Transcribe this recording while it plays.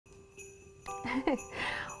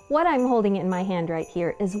What I'm holding in my hand right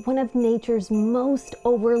here is one of nature's most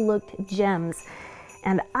overlooked gems.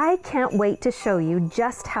 And I can't wait to show you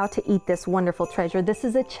just how to eat this wonderful treasure. This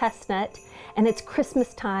is a chestnut, and it's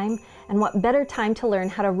Christmas time, and what better time to learn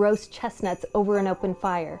how to roast chestnuts over an open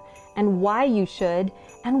fire, and why you should,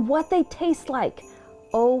 and what they taste like.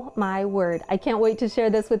 Oh my word, I can't wait to share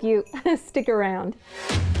this with you. Stick around.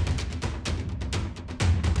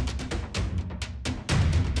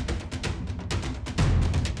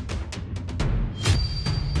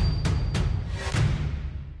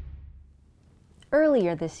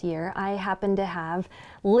 Earlier this year, I happened to have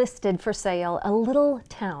listed for sale a little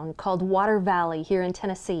town called Water Valley here in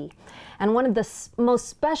Tennessee. And one of the most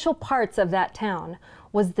special parts of that town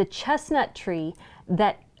was the chestnut tree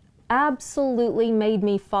that absolutely made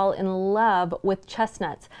me fall in love with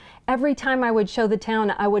chestnuts. Every time I would show the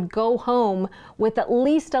town, I would go home with at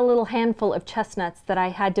least a little handful of chestnuts that I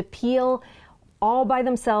had to peel all by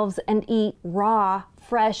themselves and eat raw,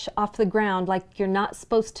 fresh off the ground like you're not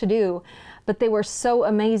supposed to do. But they were so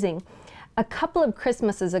amazing. A couple of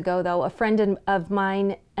Christmases ago though, a friend of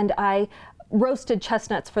mine and I roasted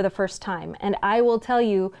chestnuts for the first time. And I will tell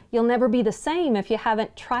you, you'll never be the same if you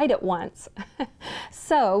haven't tried it once.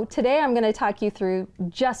 So today I'm going to talk you through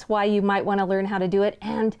just why you might want to learn how to do it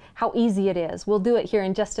and how easy it is. We'll do it here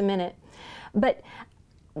in just a minute. But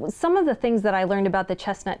some of the things that I learned about the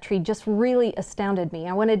chestnut tree just really astounded me.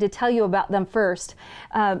 I wanted to tell you about them first.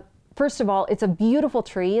 First of all, it's a beautiful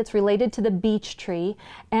tree. It's related to the beech tree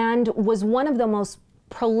and was one of the most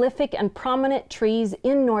prolific and prominent trees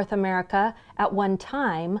in North America at one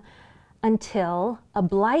time until a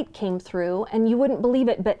blight came through, and you wouldn't believe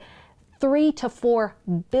it, but 3 to 4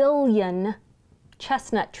 billion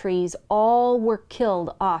chestnut trees all were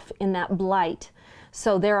killed off in that blight.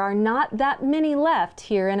 So there are not that many left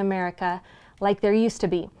here in America like there used to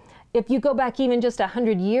be. If you go back even just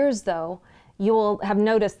 100 years though, you'll have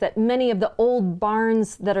noticed that many of the old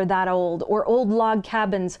barns that are that old or old log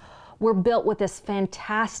cabins were built with this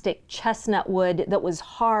fantastic chestnut wood that was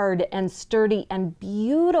hard and sturdy and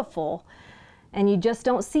beautiful. And you just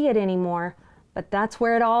don't see it anymore. But that's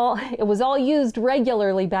where it was all used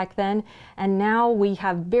regularly back then. And now we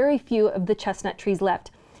have very few of the chestnut trees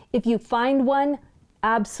left. If you find one,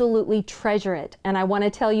 absolutely treasure it. And I want to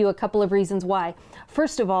tell you a couple of reasons why.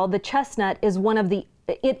 First of all, the chestnut is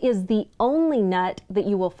it is the only nut that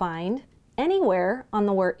you will find anywhere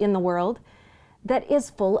in the world that is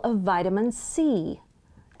full of vitamin C.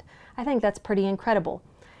 I think that's pretty incredible.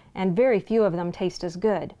 And very few of them taste as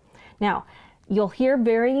good. Now, you'll hear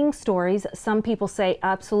varying stories. Some people say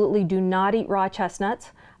absolutely do not eat raw chestnuts.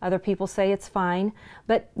 Other people say it's fine,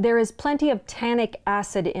 but there is plenty of tannic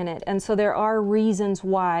acid in it, and so there are reasons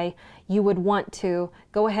why you would want to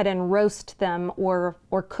go ahead and roast them or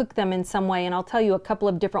cook them in some way, and I'll tell you a couple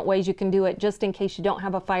of different ways you can do it just in case you don't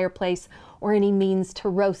have a fireplace or any means to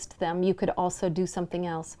roast them. You could also do something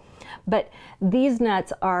else. But these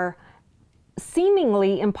nuts are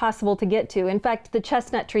seemingly impossible to get to. In fact, the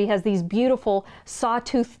chestnut tree has these beautiful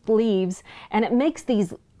sawtoothed leaves, and it makes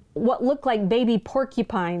these what look like baby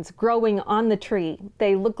porcupines growing on the tree.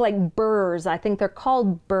 They look like burrs. I think they're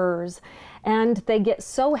called burrs. And they get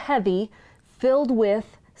so heavy, filled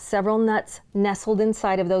with several nuts nestled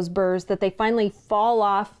inside of those burrs, that they finally fall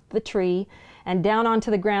off the tree and down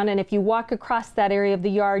onto the ground. And if you walk across that area of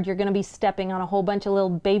the yard, you're going to be stepping on a whole bunch of little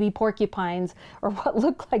baby porcupines, or what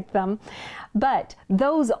look like them. But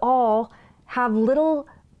those all have little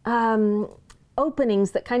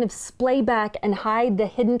openings that kind of splay back and hide the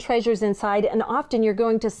hidden treasures inside, and often you're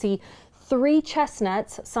going to see 3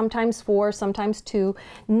 chestnuts, sometimes 4, sometimes 2,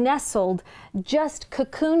 nestled, just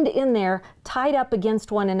cocooned in there, tied up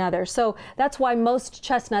against one another. So that's why most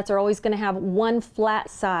chestnuts are always going to have one flat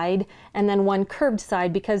side and then one curved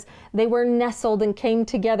side, because they were nestled and came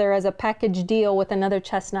together as a package deal with another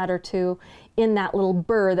chestnut or 2 in that little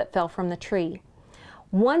burr that fell from the tree.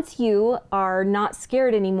 Once you are not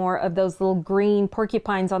scared anymore of those little green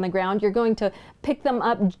porcupines on the ground, you're going to pick them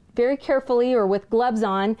up very carefully or with gloves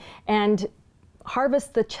on and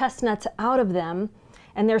harvest the chestnuts out of them.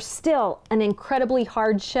 And they're still an incredibly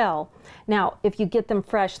hard shell. Now, if you get them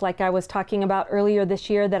fresh, like I was talking about earlier this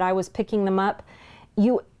year that I was picking them up,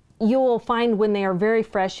 you will find when they are very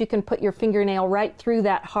fresh, you can put your fingernail right through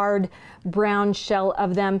that hard brown shell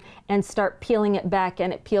of them and start peeling it back,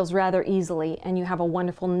 and it peels rather easily, and you have a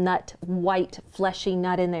wonderful nut, white, fleshy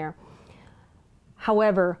nut in there.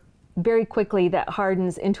 However, very quickly that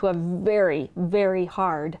hardens into a very, very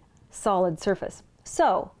hard, solid surface.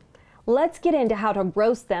 So let's get into how to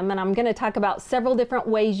roast them, and I'm going to talk about several different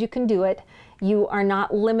ways you can do it. You are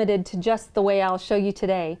not limited to just the way I'll show you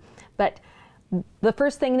today, but The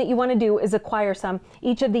first thing that you want to do is acquire some.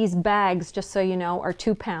 Each of these bags, just so you know, are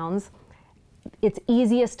 2 pounds. It's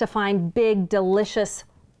easiest to find big, delicious,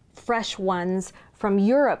 fresh ones from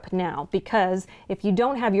Europe now, because if you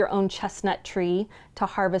don't have your own chestnut tree to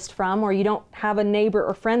harvest from, or you don't have a neighbor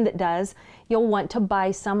or friend that does, you'll want to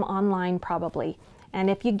buy some online probably. And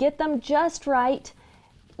if you get them just right,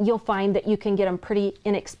 you'll find that you can get them pretty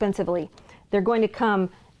inexpensively. They're going to come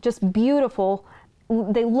just beautiful.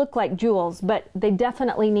 They look like jewels, but they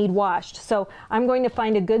definitely need washed. So I'm going to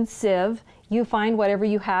find a good sieve. You find whatever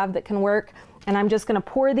you have that can work. And I'm just going to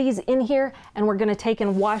pour these in here, and we're going to take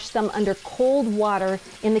and wash them under cold water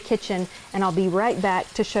in the kitchen. And I'll be right back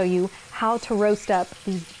to show you how to roast up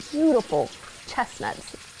these beautiful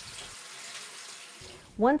chestnuts.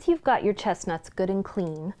 Once you've got your chestnuts good and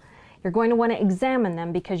clean, you're going to want to examine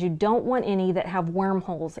them, because you don't want any that have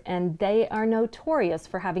wormholes, and they are notorious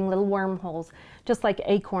for having little wormholes, just like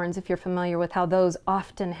acorns, if you're familiar with how those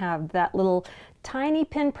often have that little tiny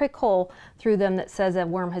pinprick hole through them that says a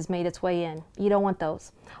worm has made its way in. You don't want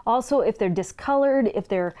those. Also, if they're discolored, if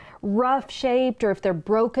they're rough shaped, or if they're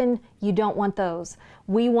broken, you don't want those.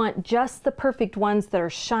 We want just the perfect ones that are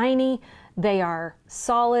shiny, they are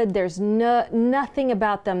solid, there's nothing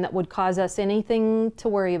about them that would cause us anything to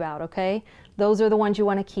worry about, okay? Those are the ones you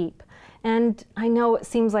want to keep. And I know it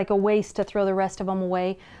seems like a waste to throw the rest of them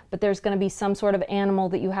away, but there's going to be some sort of animal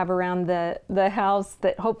that you have around the house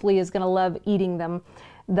that hopefully is going to love eating them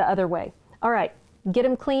the other way. All right, get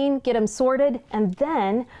them clean, get them sorted, and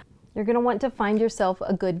then you're going to want to find yourself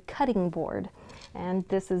a good cutting board. And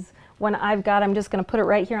this is one I've got. I'm just going to put it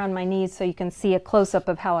right here on my knees so you can see a close-up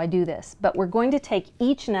of how I do this. But we're going to take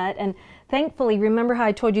each nut, and thankfully, remember how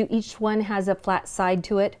I told you each one has a flat side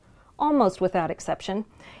to it? Almost without exception.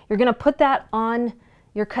 You're going to put that on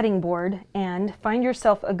your cutting board and find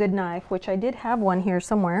yourself a good knife, which I did have one here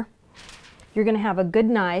somewhere. You're going to have a good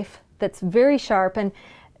knife that's very sharp, and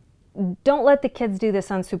don't let the kids do this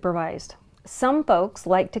unsupervised. Some folks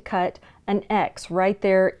like to cut an X right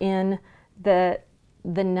there in the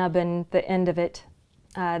nubbin, the end of it,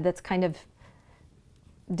 that's kind of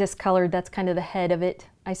discolored. That's kind of the head of it,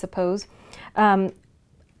 I suppose.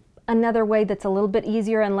 Another way that's a little bit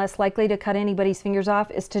easier and less likely to cut anybody's fingers off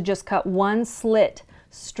is to just cut one slit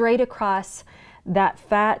straight across that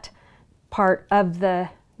fat part of the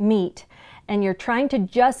meat. And you're trying to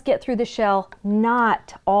just get through the shell,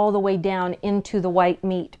 not all the way down into the white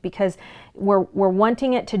meat, because we're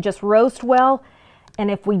wanting it to just roast well. And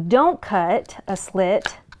if we don't cut a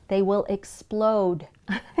slit, they will explode.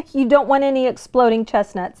 You don't want any exploding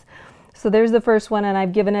chestnuts. So there's the first one, and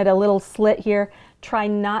I've given it a little slit here. Try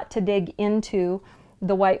not to dig into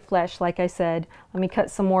the white flesh, like I said. Let me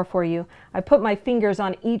cut some more for you. I put my fingers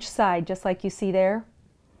on each side, just like you see there,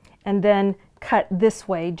 and then cut this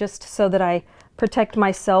way, just so that I protect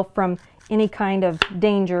myself from any kind of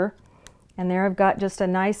danger. And there I've got just a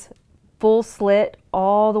nice full slit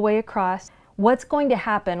all the way across. What's going to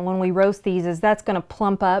happen when we roast these is that's going to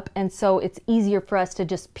plump up, and so it's easier for us to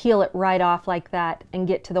just peel it right off like that and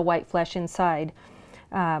get to the white flesh inside.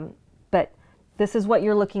 But this is what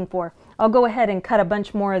you're looking for. I'll go ahead and cut a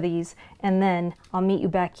bunch more of these, and then I'll meet you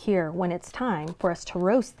back here when it's time for us to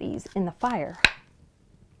roast these in the fire.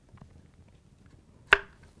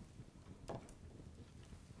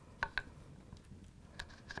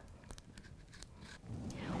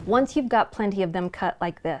 Once you've got plenty of them cut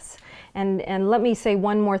like this, and let me say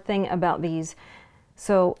one more thing about these.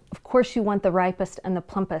 So of course you want the ripest and the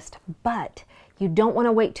plumpest, but you don't want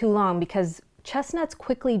to wait too long, because chestnuts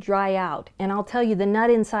quickly dry out, and I'll tell you, the nut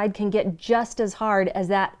inside can get just as hard as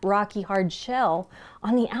that rocky hard shell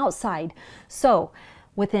on the outside. So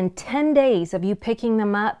within 10 days of you picking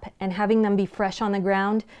them up and having them be fresh on the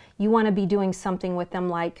ground, you want to be doing something with them,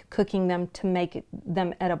 like cooking them to make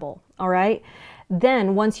them edible, all right?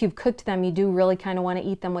 Then once you've cooked them, you do really kind of want to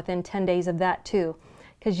eat them within 10 days of that too,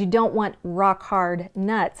 because you don't want rock hard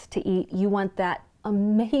nuts to eat. You want that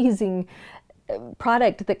amazing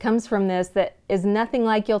product that comes from this that is nothing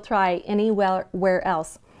like you'll try anywhere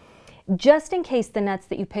else. Just in case the nuts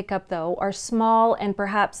that you pick up though are small, and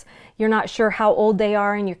perhaps you're not sure how old they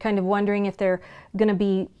are, and you're kind of wondering if they're going to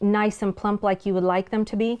be nice and plump like you would like them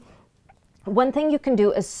to be, one thing you can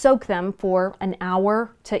do is soak them for an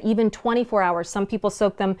hour to even 24 hours. Some people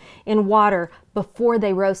soak them in water before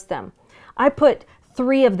they roast them. I put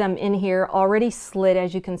 3 of them in here already slit,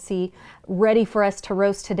 as you can see, ready for us to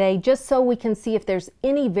roast today, just so we can see if there's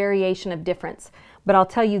any variation of difference. But I'll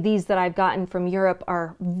tell you, these that I've gotten from Europe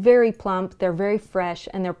are very plump, they're very fresh,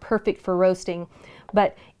 and they're perfect for roasting.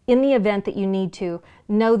 But in the event that you need to,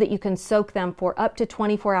 know that you can soak them for up to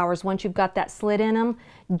 24 hours once you've got that slit in them,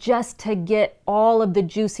 just to get all of the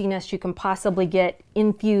juiciness you can possibly get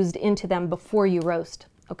infused into them before you roast,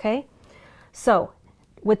 okay? So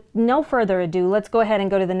with no further ado, let's go ahead and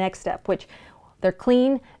go to the next step, which they're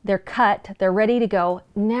clean, they're cut, they're ready to go.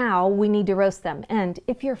 Now we need to roast them. And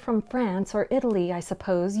if you're from France or Italy, I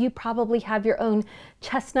suppose, you probably have your own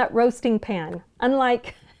chestnut roasting pan.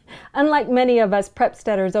 Unlike many of us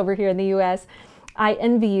PREPSTEADERS over here in the US, I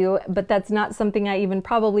envy you, but that's not something I even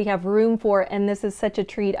probably have room for, and this is such a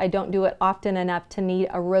treat. I don't do it often enough to need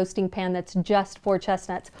a roasting pan that's just for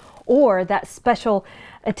chestnuts, or that special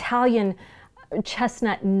Italian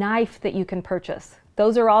chestnut knife that you can purchase.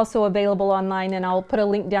 Those are also available online, and I'll put a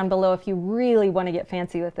link down below if you really want to get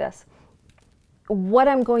fancy with this. What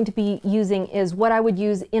I'm going to be using is what I would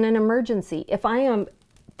use in an emergency. If I am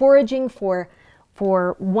foraging for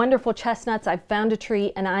wonderful chestnuts, I've found a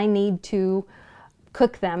tree and I need to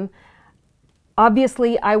cook them.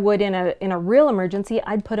 Obviously, I would, in a real emergency,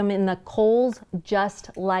 I'd put them in the coals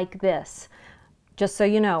just like this. Just so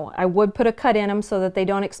you know, I would put a cut in them so that they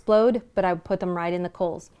don't explode, but I would put them right in the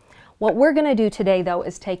coals. What we're going to do today, though,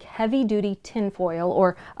 is take heavy-duty tin foil,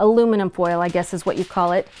 or aluminum foil, I guess is what you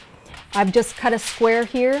call it. I've just cut a square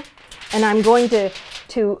here, and I'm going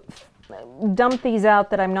to dump these out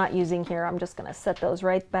that I'm not using here. I'm just going to set those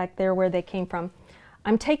right back there where they came from.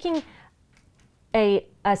 I'm taking a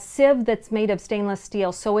sieve that's made of stainless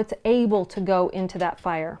steel, so it's able to go into that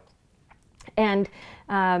fire. And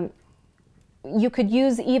you could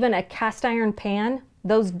use even a cast iron pan.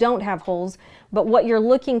 Those don't have holes, but what you're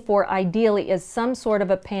looking for ideally is some sort of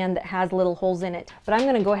a pan that has little holes in it. But I'm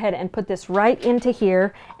going to go ahead and put this right into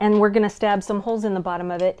here, and we're going to stab some holes in the bottom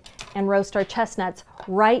of it and roast our chestnuts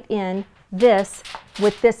right in this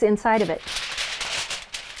with this inside of it.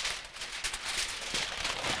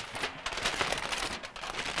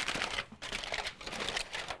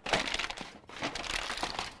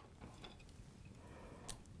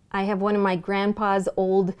 I have one of my grandpa's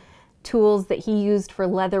old tools that he used for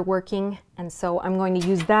leather working, and so I'm going to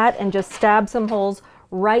use that and just stab some holes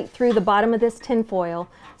right through the bottom of this tin foil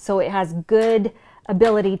so it has good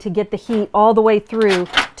ability to get the heat all the way through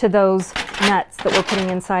to those nuts that we're putting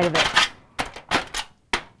inside of it.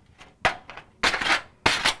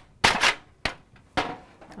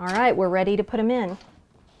 All right, we're ready to put them in.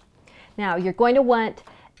 Now you're going to want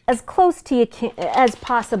as close to as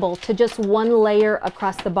possible to just one layer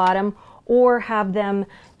across the bottom, or have them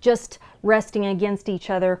just resting against each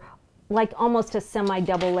other like almost a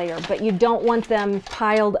semi-double layer, but you don't want them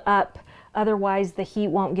piled up, otherwise the heat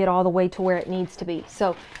won't get all the way to where it needs to be.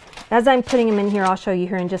 So as I'm putting them in here, I'll show you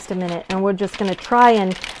here in just a minute, and we're just going to try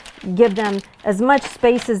and give them as much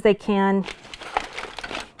space as they can.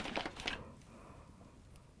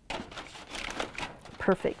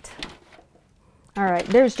 Perfect. All right,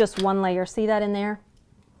 there's just one layer. See that in there?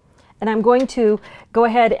 And I'm going to go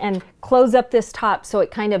ahead and close up this top so it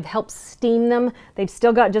kind of helps steam them. They've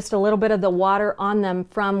still got just a little bit of the water on them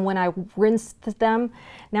from when I rinsed them.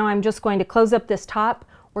 Now I'm just going to close up this top.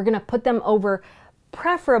 We're going to put them over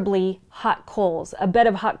preferably hot coals. A bed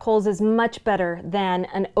of hot coals is much better than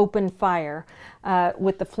an open fire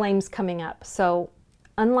with the flames coming up. So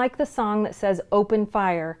unlike the song that says open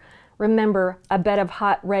fire, remember, a bed of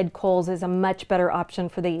hot red coals is a much better option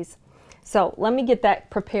for these. So let me get that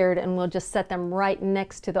prepared, and we'll just set them right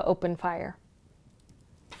next to the open fire.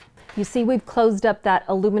 You see we've closed up that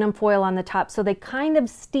aluminum foil on the top, so they kind of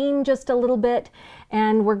steam just a little bit,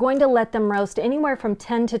 and we're going to let them roast anywhere from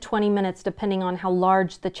 10 to 20 minutes depending on how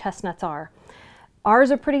large the chestnuts are.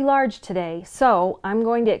 Ours are pretty large today, so I'm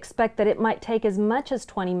going to expect that it might take as much as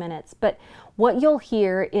 20 minutes, but what you'll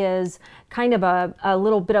hear is kind of a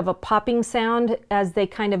little bit of a popping sound as they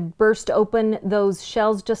kind of burst open those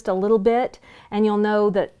shells just a little bit, and you'll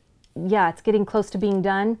know that, yeah, it's getting close to being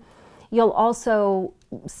done. You'll also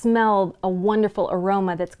smell a wonderful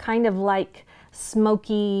aroma that's kind of like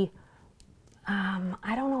smoky,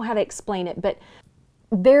 I don't know how to explain it, but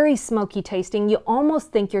very smoky tasting. You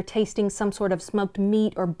almost think you're tasting some sort of smoked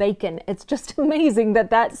meat or bacon. It's just amazing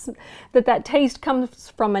that that taste comes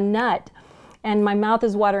from a nut. And my mouth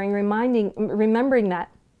is watering remembering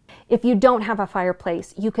that. If you don't have a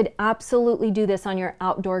fireplace, you could absolutely do this on your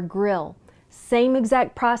outdoor grill. Same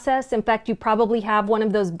exact process. In fact, you probably have one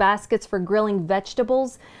of those baskets for grilling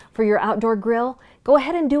vegetables for your outdoor grill. Go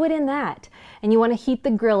ahead and do it in that. And you want to heat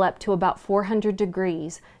the grill up to about 400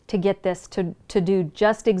 degrees to get this to do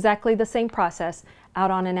just exactly the same process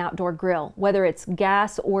out on an outdoor grill, whether it's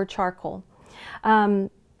gas or charcoal.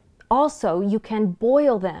 Also, you can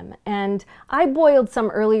boil them, and I boiled some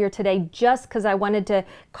earlier today just because I wanted to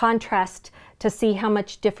contrast to see how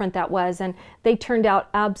much different that was, and they turned out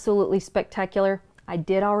absolutely spectacular. I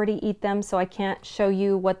did already eat them, so I can't show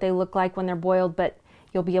you what they look like when they're boiled, but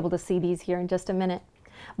you'll be able to see these here in just a minute.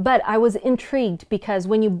 But I was intrigued because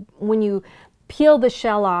when you peel the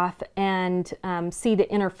shell off and see the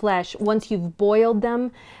inner flesh, once you've boiled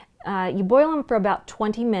them, you boil them for about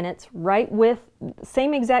 20 minutes, right with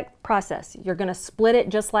same exact process. You're going to split it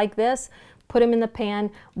just like this, put them in the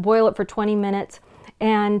pan, boil it for 20 minutes,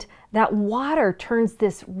 and that water turns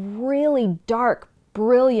this really dark,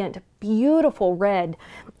 brilliant, beautiful red.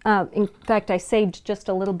 In fact, I saved just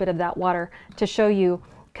a little bit of that water to show you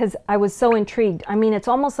because I was so intrigued. I mean, it's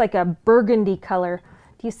almost like a burgundy color.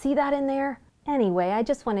 Do you see that in there? Anyway, I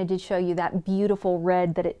just wanted to show you that beautiful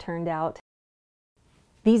red that it turned out.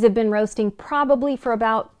 These have been roasting probably for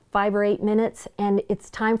about 5 or 8 minutes, and it's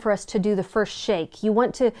time for us to do the first shake. You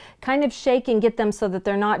want to kind of shake and get them so that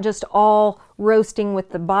they're not just all roasting with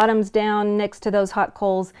the bottoms down next to those hot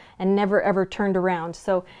coals and never ever turned around.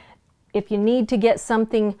 So if you need to get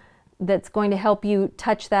something that's going to help you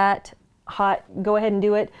touch that hot, go ahead and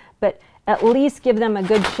do it, but at least give them a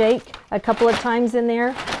good shake a couple of times in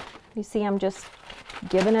there. You see I'm just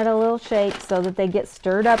giving it a little shake so that they get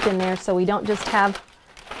stirred up in there, so we don't just have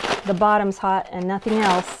the bottom's hot and nothing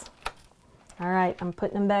else. All right, I'm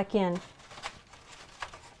putting them back in.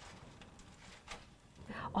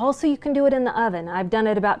 Also, you can do it in the oven. I've done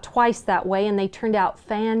it about twice that way and they turned out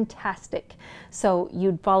fantastic. So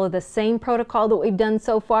you'd follow the same protocol that we've done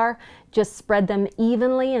so far. Just spread them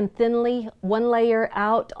evenly and thinly, one layer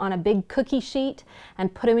out on a big cookie sheet,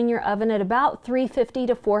 and put them in your oven at about 350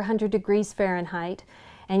 to 400 degrees Fahrenheit.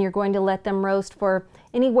 And you're going to let them roast for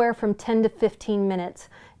anywhere from 10 to 15 minutes,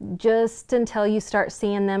 just until you start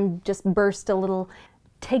seeing them just burst a little.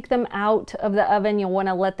 Take them out of the oven. You'll want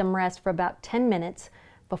to let them rest for about 10 minutes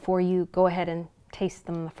before you go ahead and taste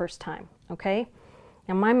them the first time, okay?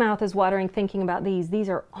 Now my mouth is watering thinking about these. These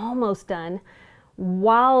are almost done.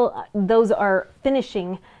 While those are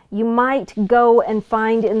finishing, you might go and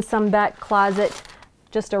find in some back closet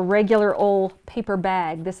just a regular old paper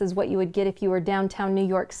bag. This is what you would get if you were downtown New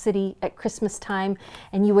York City at Christmas time,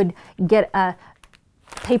 and you would get a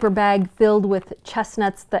paper bag filled with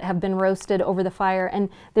chestnuts that have been roasted over the fire. And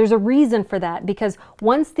there's a reason for that, because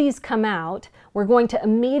once these come out, we're going to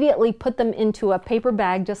immediately put them into a paper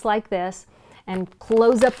bag just like this and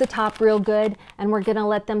close up the top real good, and we're going to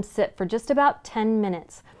let them sit for just about 10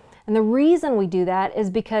 minutes. And the reason we do that is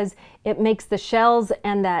because it makes the shells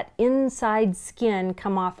and that inside skin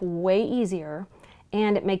come off way easier,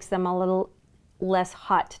 and it makes them a little less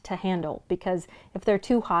hot to handle, because if they're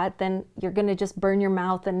too hot, then you're going to just burn your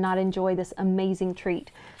mouth and not enjoy this amazing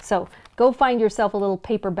treat. So go find yourself a little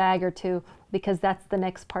paper bag or two, because that's the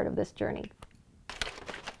next part of this journey.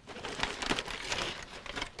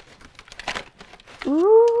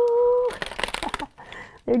 Ooh,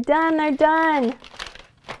 they're done, they're done.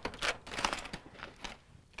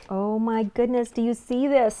 Oh my goodness, do you see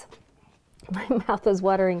this? My mouth is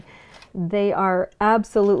watering. They are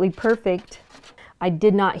absolutely perfect. I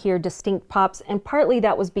did not hear distinct pops, and partly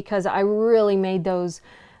that was because I really made those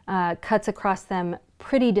cuts across them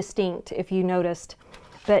pretty distinct, if you noticed.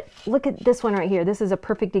 But look at this one right here. This is a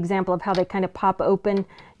perfect example of how they kind of pop open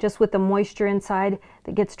just with the moisture inside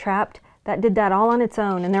that gets trapped. That did that all on its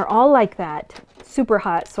own, and they're all like that, super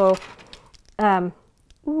hot. So,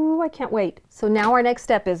 ooh, I can't wait. So now our next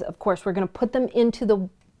step is, of course, we're going to put them into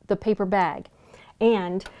the paper bag.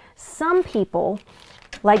 And some people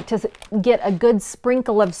like to get a good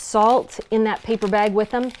sprinkle of salt in that paper bag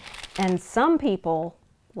with them, and some people,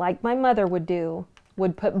 like my mother would do,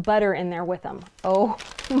 would put butter in there with them. Oh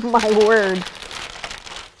my word.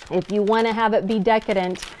 If you want to have it be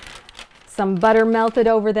decadent, some butter melted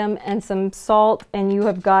over them and some salt, and you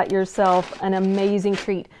have got yourself an amazing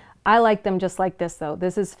treat. I like them just like this though.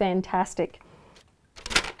 This is fantastic.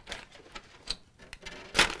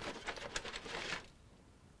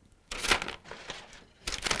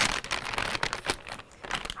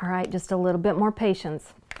 All right, just a little bit more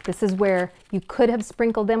patience. This is where you could have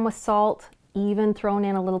sprinkled them with salt, even thrown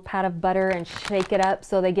in a little pat of butter and shake it up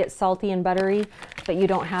so they get salty and buttery, but you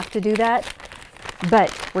don't have to do that.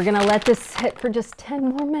 But we're gonna let this sit for just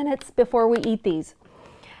 10 more minutes before we eat these.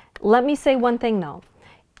 Let me say one thing though.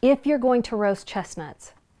 If you're going to roast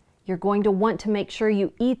chestnuts, you're going to want to make sure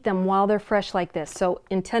you eat them while they're fresh like this. So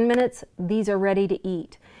in 10 minutes, these are ready to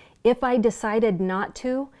eat. If I decided not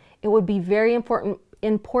to, it would be very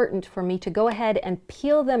important for me to go ahead and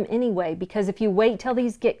peel them anyway, because if you wait till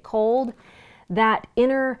these get cold, that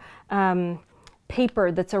inner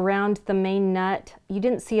paper that's around the main nut, you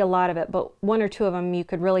didn't see a lot of it, but one or two of them you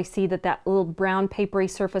could really see that that little brown papery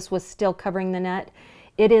surface was still covering the nut.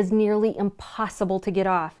 It is nearly impossible to get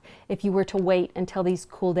off if you were to wait until these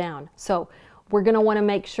cool down. So we're going to want to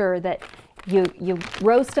make sure that you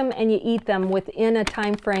roast them and you eat them within a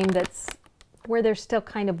time frame that's where they're still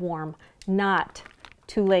kind of warm, not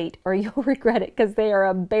too late, or you'll regret it, because they are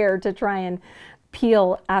a bear to try and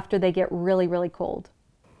peel after they get really, really cold.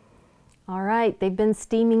 All right, they've been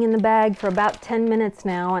steaming in the bag for about 10 minutes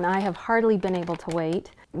now, and I have hardly been able to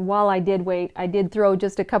wait. While I did wait, I did throw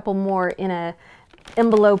just a couple more in an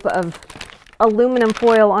envelope of aluminum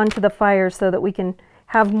foil onto the fire so that we can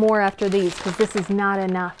have more after these, because this is not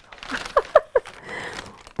enough.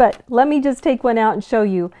 But let me just take one out and show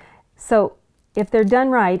you. So if they're done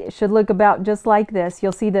right, it should look about just like this.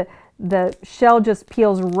 You'll see the shell just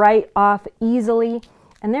peels right off easily,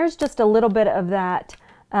 and there's just a little bit of that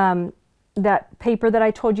that paper that I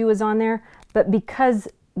told you was on there, but because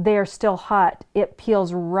they're still hot, it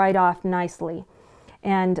peels right off nicely.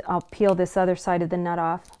 And I'll peel this other side of the nut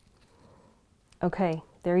off. Okay,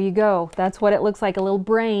 there you go. That's what it looks like, a little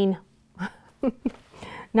brain.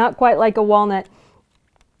 Not quite like a walnut.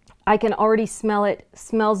 I can already smell it.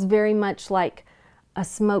 Smells very much like a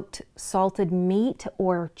smoked salted meat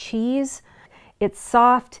or cheese. It's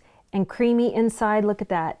soft and creamy inside. Look at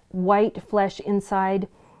that, white flesh inside,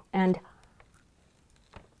 and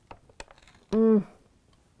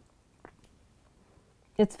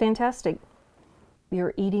it's fantastic.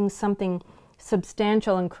 You're eating something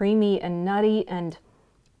substantial and creamy and nutty and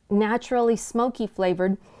naturally smoky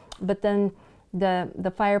flavored, but then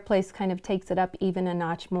the fireplace kind of takes it up even a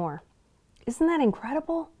notch more. Isn't that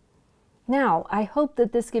incredible? Now, I hope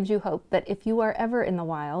that this gives you hope that if you are ever in the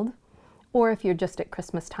wild, or if you're just at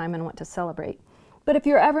Christmas time and want to celebrate, but if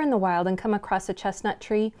you're ever in the wild and come across a chestnut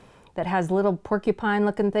tree that has little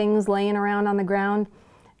porcupine-looking things laying around on the ground,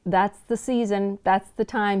 that's the season, that's the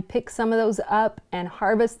time. Pick some of those up and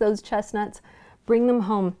harvest those chestnuts. Bring them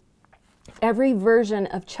home. Every version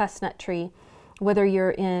of chestnut tree, whether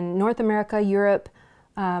you're in North America, Europe,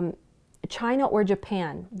 China, or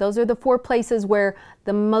Japan, those are the 4 places where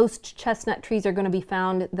the most chestnut trees are going to be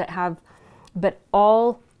found that have, but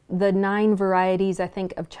all the 9 varieties, I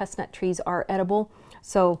think, of chestnut trees are edible.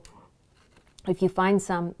 So if you find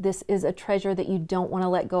some, this is a treasure that you don't want to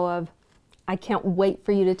let go of. I can't wait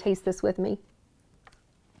for you to taste this with me.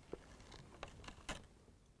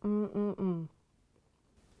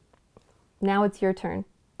 Now it's your turn.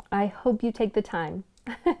 I hope you take the time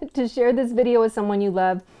to share this video with someone you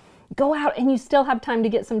love. Go out, and you still have time to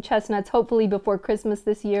get some chestnuts, hopefully before Christmas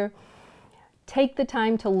this year. Take the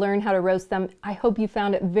time to learn how to roast them. I hope you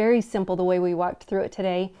found it very simple the way we walked through it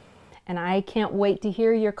today. And I can't wait to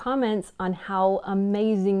hear your comments on how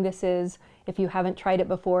amazing this is. If you haven't tried it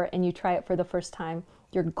before and you try it for the first time,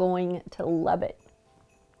 you're going to love it.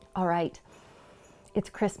 All right, it's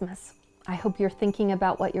Christmas. I hope you're thinking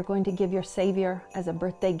about what you're going to give your Savior as a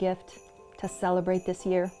birthday gift to celebrate this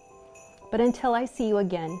year. But until I see you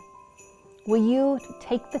again, will you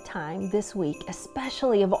take the time this week,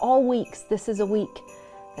 especially of all weeks, this is a week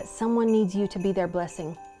that someone needs you to be their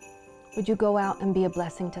blessing. Would you go out and be a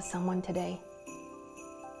blessing to someone today?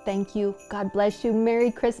 Thank you. God bless you.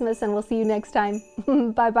 Merry Christmas, and we'll see you next time.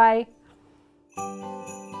 Bye-bye.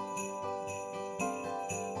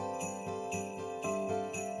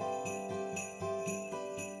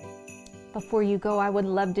 Before you go, I would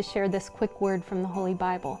love to share this quick word from the Holy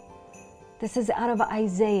Bible. This is out of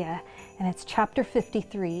Isaiah, and it's chapter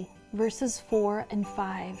 53, verses 4 and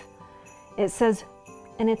 5. It says,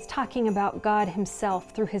 and it's talking about God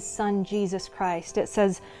himself through his Son, Jesus Christ. It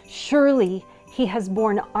says, surely he has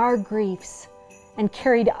borne our griefs and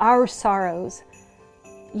carried our sorrows.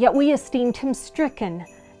 Yet we esteemed him stricken,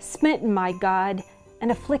 smitten by God,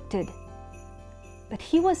 and afflicted. But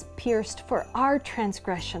he was pierced for our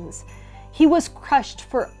transgressions. He was crushed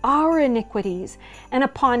for our iniquities, and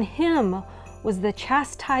upon him was the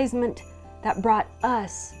chastisement that brought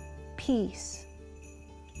us peace.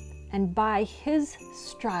 And by his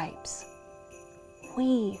stripes,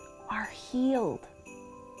 we are healed.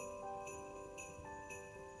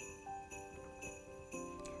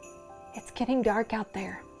 It's getting dark out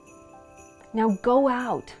there. Now go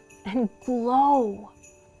out and glow.